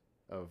imagined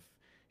of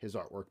his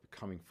artwork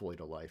coming fully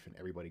to life, and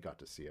everybody got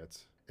to see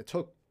it. It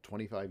took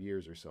 25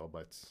 years or so,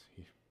 but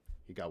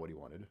he got what he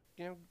wanted.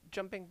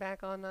 jumping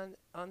back on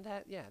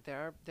that, yeah,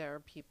 there are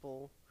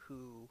people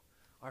who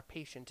are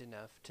patient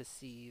enough to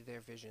see their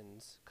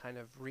visions kind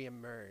of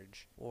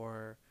reemerge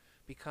or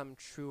become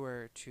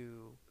truer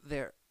to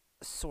their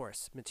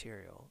source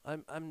material.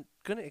 I'm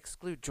gonna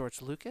exclude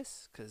George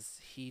Lucas because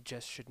he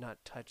just should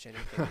not touch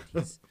anything that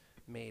he's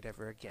made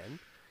ever again.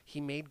 He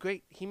made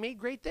great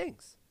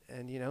things,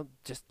 and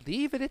just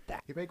leave it at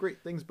that. He made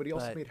great things, but he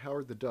also But- made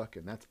Howard the Duck,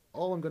 and that's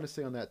all I'm going to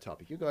say on that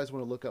topic. You guys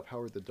want to look up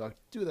Howard the Duck,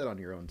 do that on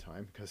your own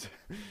time, because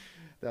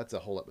that's a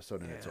whole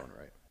episode in its Yeah. own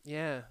right.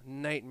 Yeah,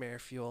 nightmare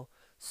fuel.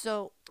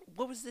 So,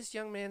 what was this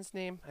young man's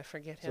name? I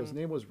forget So him. his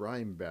name was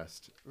Ryan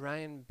Best.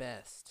 Ryan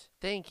Best.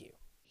 Thank you.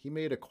 He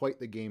made a Quite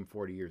the Game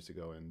 40 years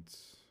ago, and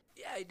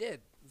Yeah, I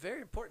did. Very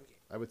important game.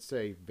 I would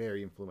say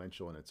very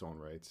influential in its own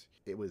right.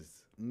 It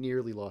was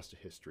nearly lost to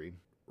history.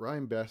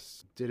 Ryan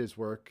Best did his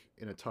work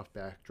in a tough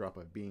backdrop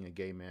of being a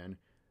gay man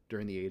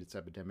during the AIDS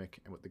epidemic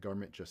and with the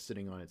government just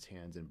sitting on its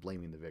hands and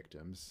blaming the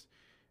victims.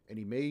 And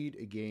he made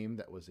a game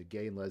that was a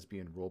gay and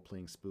lesbian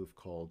role-playing spoof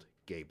called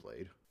Gay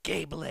Blade.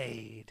 Gay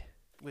Blade,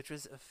 which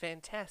was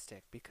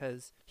fantastic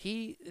because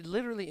he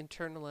literally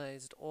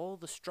internalized all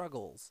the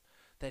struggles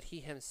that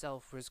he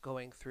himself was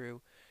going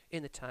through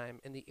in the time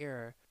and the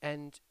era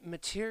and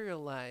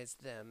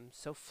materialized them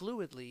so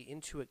fluidly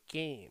into a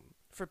game.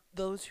 For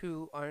those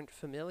who aren't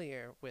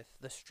familiar with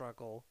the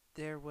struggle,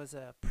 there was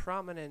a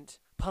prominent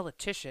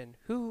politician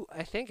who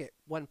I think at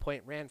one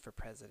point ran for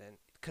president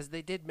because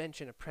they did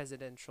mention a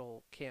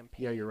presidential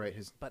campaign. Yeah, you're right.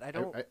 But I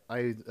don't.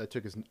 I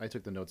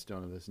took the notes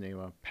down of his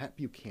name. Pat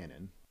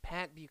Buchanan.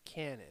 Pat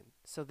Buchanan.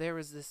 So there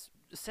was this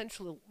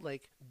essential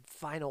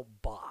final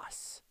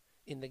boss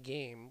in the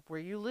game where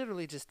you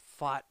literally just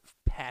fought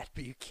Pat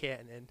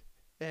Buchanan,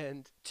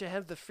 and to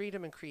have the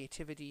freedom and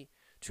creativity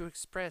to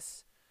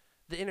express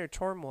the inner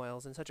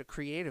turmoils in such a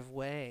creative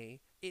way,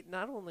 it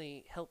not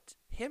only helped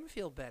him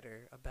feel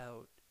better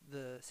about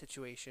the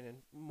situation and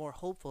more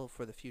hopeful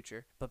for the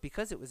future, but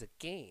because it was a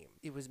game,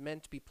 it was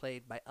meant to be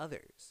played by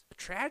others. The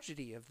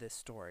tragedy of this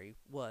story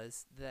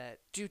was that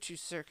due to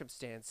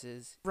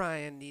circumstances,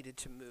 Ryan needed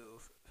to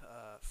move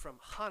from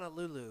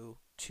Honolulu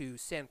to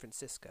San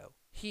Francisco.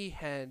 He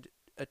had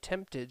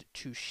attempted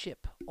to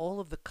ship all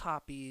of the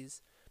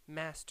copies,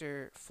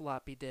 master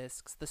floppy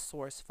disks, the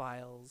source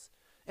files,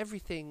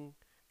 everything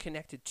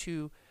connected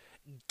to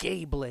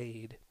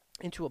Gayblade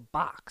into a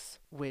box,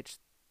 which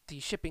the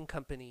shipping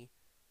company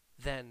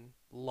then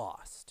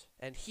lost.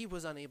 And he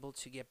was unable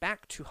to get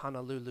back to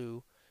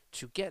Honolulu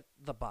to get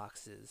the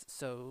boxes,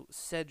 so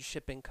said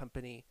shipping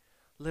company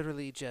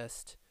literally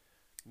just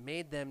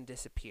made them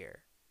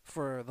disappear.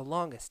 For the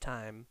longest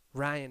time,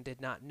 Ryan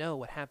did not know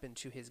what happened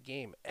to his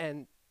game.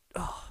 And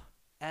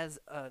as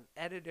an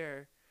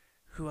editor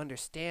who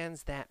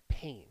understands that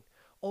pain,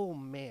 oh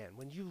man,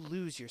 when you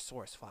lose your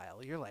source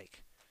file, you're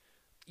like,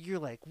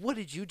 what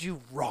did you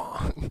do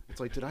wrong? It's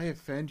like, did I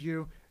offend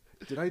you?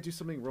 Did I do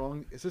something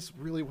wrong? Is this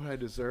really what I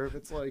deserve?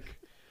 It's like,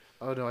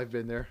 oh no, I've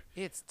been there.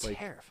 It's like,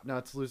 terrifying.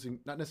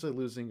 Not necessarily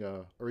losing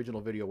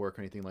original video work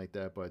or anything like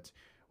that, but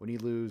when you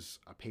lose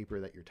a paper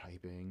that you're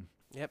typing.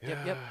 Yep.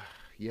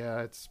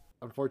 Yeah, it's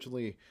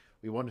unfortunately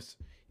we want to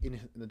in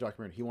the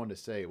documentary he wanted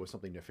to say it was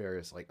something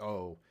nefarious, like,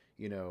 oh,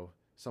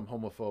 some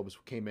homophobes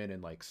came in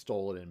and like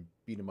stole it and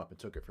beat him up and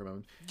took it from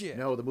him. Yeah.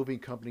 No, the moving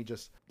company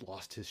just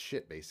lost his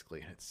shit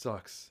basically, and it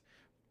sucks.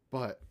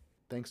 But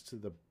thanks to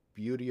the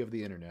beauty of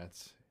the internet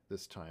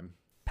this time,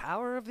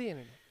 power of the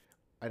internet,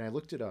 and I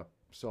looked it up.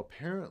 So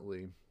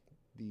apparently,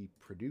 the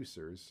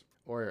producers,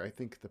 or I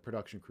think the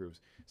production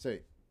crews,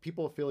 say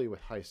people affiliated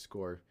with High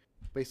Score,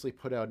 basically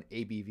put out an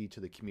ABV to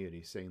the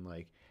community saying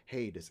like,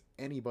 hey, does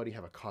anybody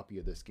have a copy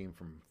of this game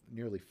from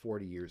nearly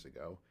 40 years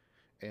ago?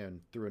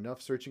 And through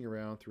enough searching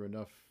around, through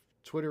enough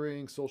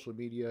Twittering, social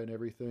media, and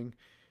everything,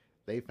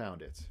 they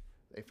found it.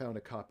 They found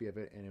a copy of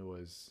it, and it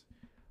was...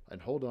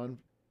 And hold on.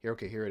 Here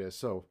it is.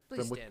 So,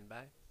 please stand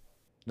by.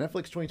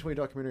 Netflix 2020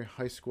 documentary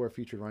High Score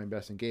featured Ryan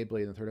Best and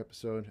Gayblade in the third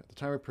episode. At the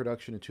time of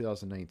production in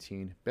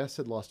 2019, Best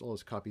had lost all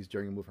his copies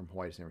during a move from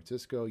Hawaii to San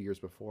Francisco years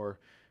before,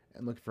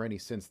 and looking for any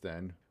since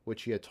then,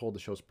 which he had told the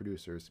show's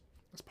producers.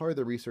 As part of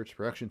the research,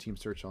 production team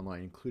searched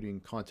online, including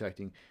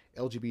contacting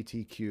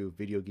LGBTQ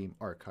Video Game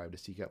Archive to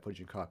seek out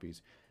footage and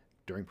copies.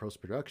 During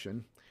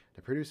post-production,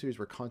 the producers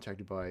were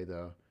contacted by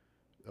the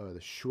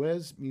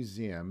Schwez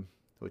Museum,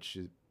 which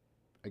is,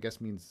 I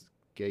guess means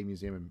gay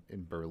museum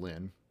in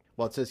Berlin.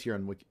 Well, it says here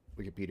on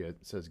Wikipedia, it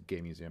says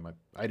gay museum.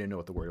 I didn't know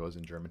what the word was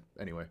in German.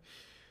 Anyway,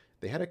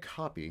 they had a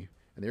copy,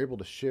 and they were able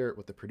to share it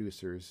with the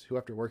producers, who,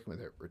 after working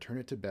with it, returned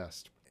it to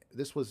Best.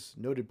 This was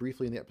noted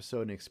briefly in the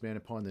episode and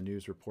expanded upon the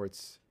news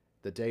reports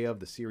the day of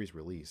the series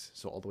release,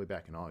 so all the way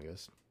back in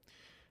August.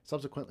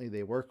 Subsequently,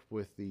 they worked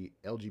with the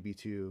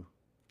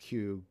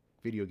LGBTQ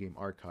Video Game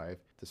Archive,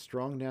 the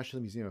Strong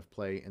National Museum of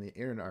Play, and the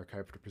Internet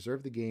Archive to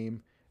preserve the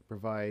game and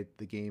provide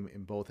the game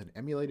in both an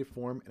emulated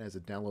form and as a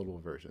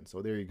downloadable version.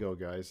 So there you go,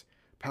 guys.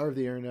 Power of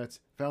the Internet,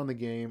 found the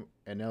game,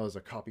 and now there's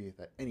a copy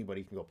that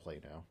anybody can go play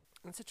now.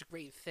 It's such a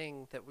great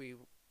thing that we,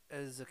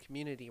 as a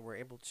community, were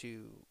able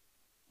to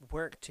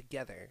work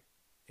together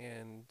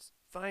and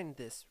find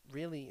this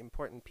really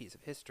important piece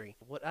of history.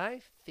 What I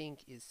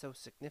think is so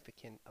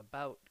significant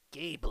about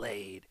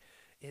Gayblade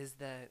is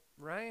that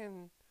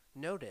Ryan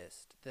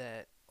noticed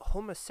that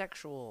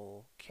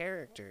homosexual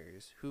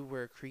characters who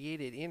were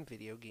created in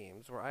video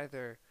games were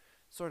either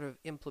sort of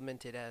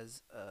implemented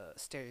as a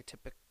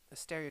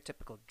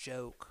stereotypical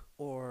joke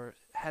or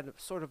had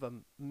sort of a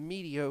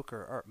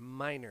mediocre or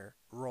minor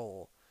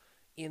role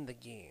in the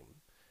game.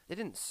 They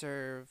didn't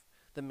serve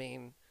the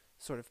main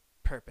sort of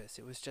purpose.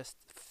 It was just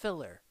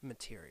filler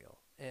material.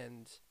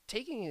 And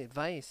taking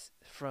advice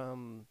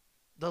from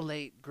the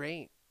late,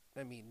 great,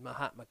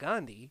 Mahatma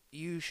Gandhi,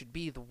 you should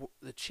be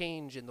the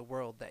change in the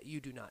world that you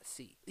do not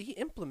see. He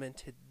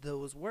implemented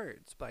those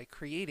words by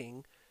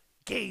creating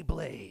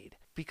Gayblade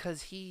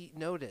because he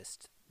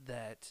noticed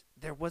that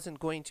there wasn't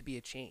going to be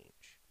a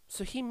change.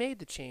 So he made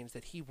the change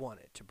that he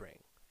wanted to bring.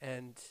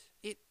 And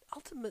it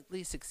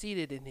ultimately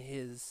succeeded in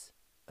his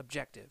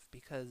objective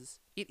because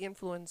it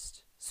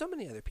influenced so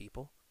many other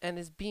people and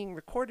is being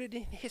recorded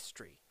in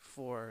history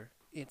for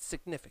its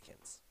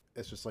significance.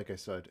 It's just like I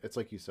said, it's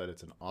like you said,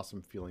 it's an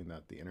awesome feeling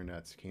that the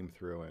internet came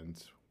through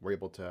and we're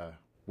able to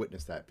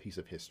witness that piece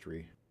of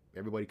history.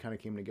 Everybody kind of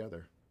came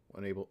together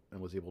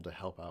and was able to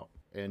help out.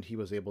 And he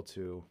was able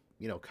to,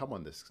 come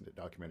on this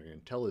documentary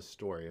and tell his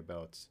story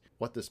about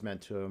what this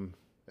meant to him,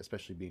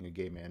 especially being a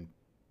gay man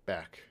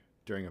back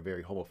during a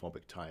very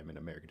homophobic time in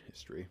American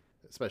history,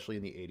 especially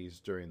in the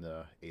 80s during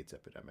the AIDS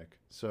epidemic.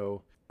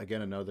 So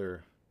again,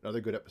 another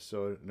good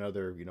episode,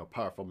 another,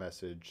 powerful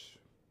message,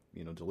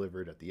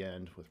 delivered at the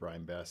end with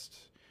Ryan Best.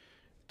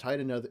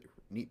 Tied another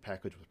neat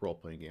package with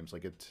role-playing games.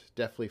 Like, it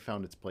definitely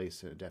found its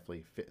place and it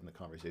definitely fit in the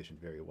conversation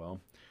very well.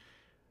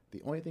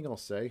 The only thing I'll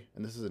say,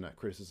 and this isn't a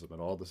criticism at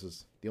all, this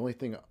is the only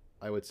thing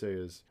I would say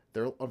is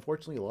there are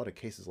unfortunately a lot of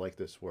cases like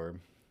this where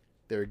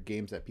there are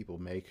games that people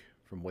make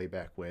from way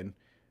back when,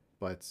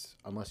 but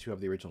unless you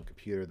have the original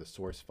computer, the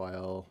source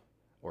file,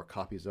 or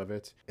copies of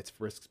it, it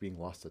risks being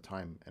lost to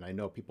time. And I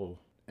know people,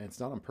 and it's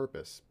not on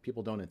purpose,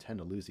 people don't intend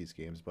to lose these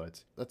games,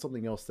 but that's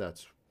something else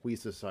that we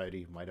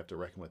society might have to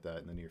reckon with that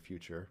in the near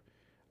future.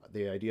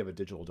 The idea of a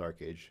digital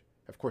dark age.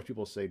 Of course,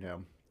 people say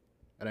now,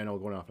 and I know we're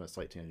going off on a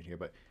slight tangent here,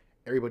 but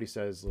everybody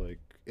says, like,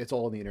 it's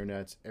all on the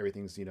internet,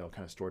 everything's, kind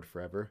of stored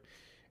forever.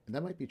 And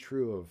that might be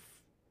true of,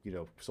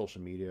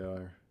 social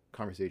media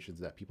conversations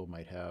that people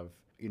might have.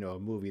 You know, a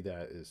movie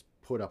that is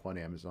put up on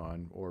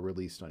Amazon or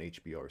released on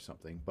HBO or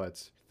something.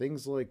 But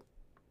things like,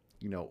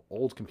 you know,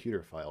 old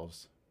computer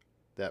files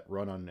that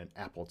run on an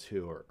Apple II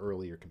or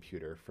earlier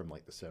computer from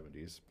like the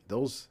 70s,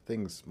 those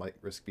things might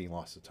risk being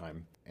lost to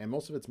time. And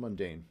most of it's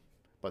mundane,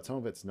 but some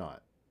of it's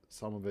not.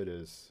 Some of it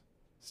is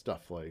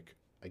stuff like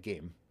a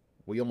game.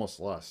 We almost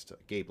lost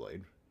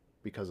Gayblade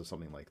because of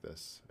something like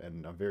this,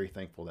 and I'm very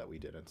thankful that we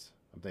didn't.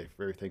 I'm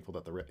very thankful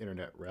that the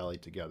internet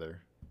rallied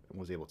together and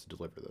was able to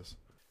deliver this.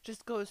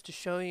 Just goes to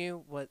show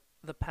you what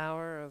the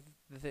power of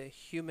the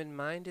human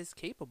mind is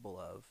capable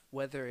of,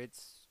 whether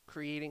it's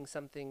creating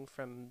something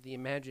from the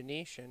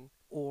imagination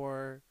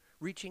or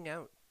reaching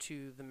out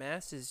to the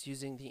masses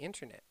using the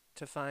internet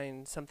to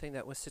find something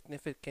that was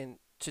significant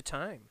to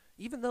time.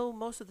 Even though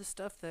most of the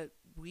stuff that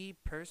we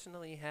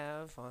personally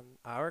have on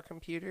our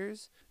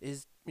computers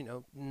is, you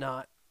know,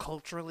 not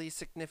culturally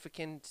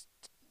significant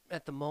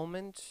at the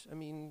moment. I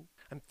mean,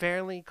 I'm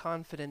fairly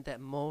confident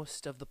that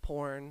most of the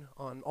porn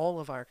on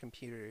all of our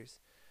computers,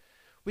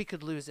 we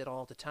could lose it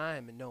all the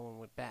time and no one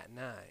would bat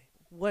an eye.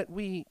 What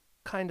we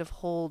kind of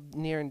hold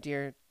near and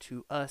dear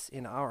to us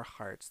in our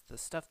hearts, the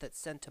stuff that's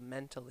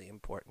sentimentally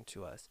important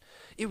to us,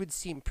 it would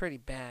seem pretty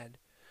bad.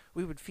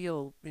 We would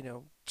feel, you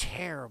know,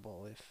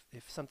 terrible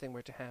if something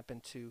were to happen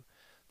to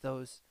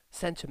those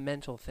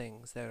sentimental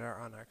things that are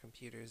on our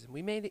computers. And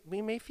we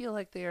may feel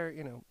like they are,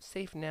 you know,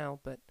 safe now,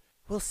 but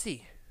we'll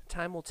see.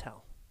 Time will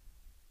tell.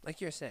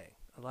 Like you're saying,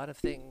 a lot of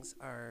things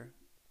are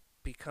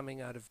becoming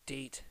out of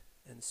date,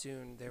 and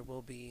soon there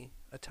will be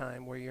a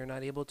time where you're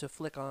not able to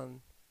flick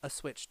on a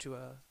switch to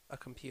a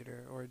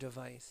computer or a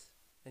device,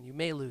 and you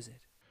may lose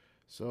it.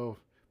 So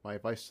my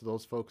advice to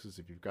those folks is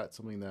if you've got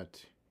something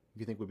that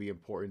you think would be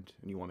important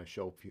and you want to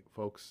show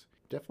folks,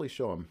 definitely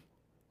show them.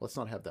 Let's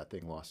not have that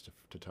thing lost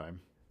to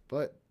time.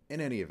 But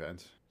in any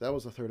event, that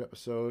was the third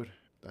episode.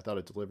 I thought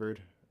it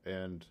delivered,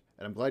 and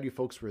I'm glad you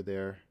folks were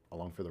there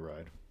along for the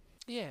ride.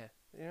 Yeah,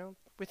 you know,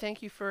 we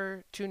thank you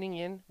for tuning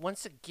in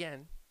once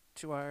again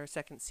to our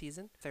second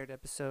season, third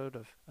episode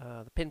of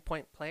the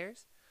Pinpoint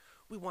Players.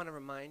 We want to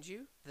remind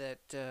you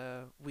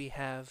that we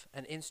have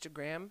an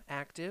Instagram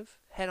active.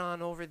 Head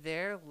on over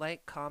there,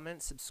 like,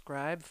 comment,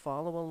 subscribe,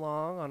 follow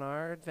along on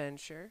our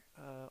adventure.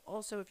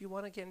 Also, if you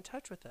want to get in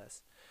touch with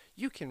us,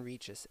 you can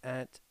reach us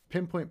at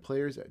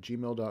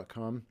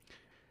pinpointplayers@gmail.com.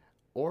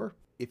 Or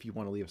if you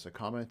want to leave us a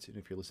comment, and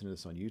if you're listening to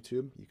this on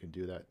YouTube, you can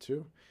do that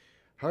too.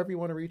 However you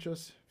want to reach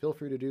us, feel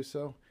free to do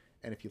so.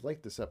 And if you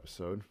like this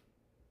episode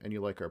and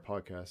you like our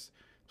podcast,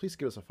 please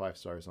give us a 5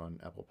 stars on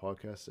Apple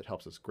Podcasts. It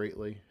helps us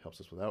greatly,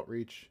 helps us with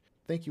outreach.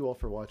 Thank you all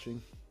for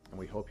watching, and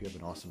we hope you have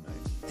an awesome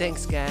night.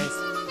 Thanks, guys.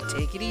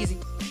 Take it easy.